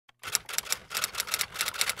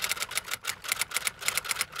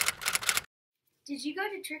Did you go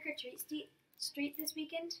to Trick or Treat Street this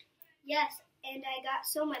weekend? Yes, and I got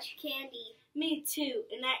so much candy. Me too,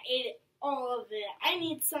 and I ate all of it. I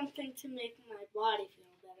need something to make my body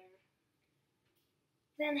feel better.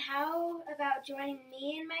 Then how about joining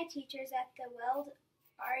me and my teachers at the Weld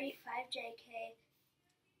R85JK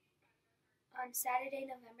on Saturday,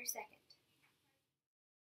 November 2nd?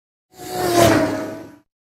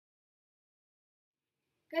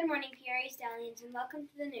 Good morning, Peoria Stallions, and welcome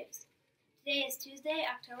to the news. Today is Tuesday,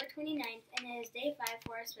 October 29th, and it is day 5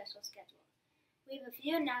 for our special schedule. We have a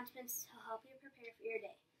few announcements to help you prepare for your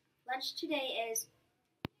day. Lunch today is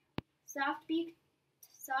soft beef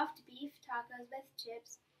tacos with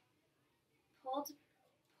chips, pulled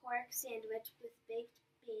pork sandwich with baked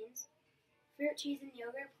beans, fruit, cheese, and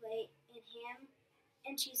yogurt plate, and ham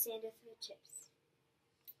and cheese sandwich with chips.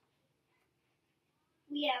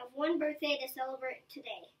 We have one birthday to celebrate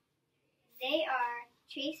today. They are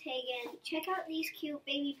Chase Hagan. Check out these cute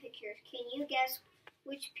baby pictures. Can you guess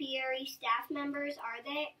which Peoria staff members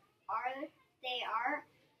they are?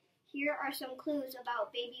 Here are some clues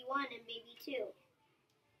about Baby 1 and Baby 2.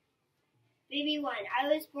 Baby 1, I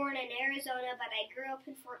was born in Arizona, but I grew up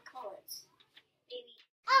in Fort Collins.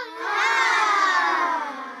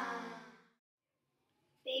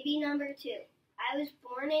 Baby number 2, I was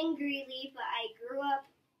born in Greeley, but I grew up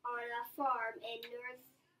on a farm in northeastern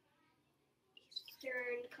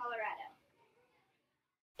Colorado.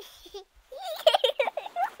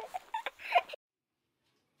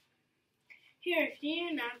 Here are a few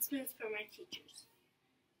announcements for my teachers.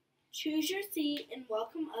 Choose your seat and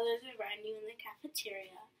welcome others around you in the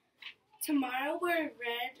cafeteria. Tomorrow we're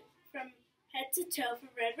red from head to toe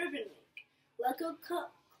for Red Ribbon Week. Local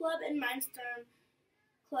club and Mindstone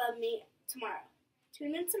Club meet tomorrow.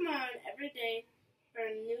 Tune in tomorrow and every day for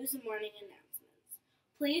news and morning announcements.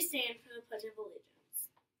 Please stand for the Pledge of Allegiance.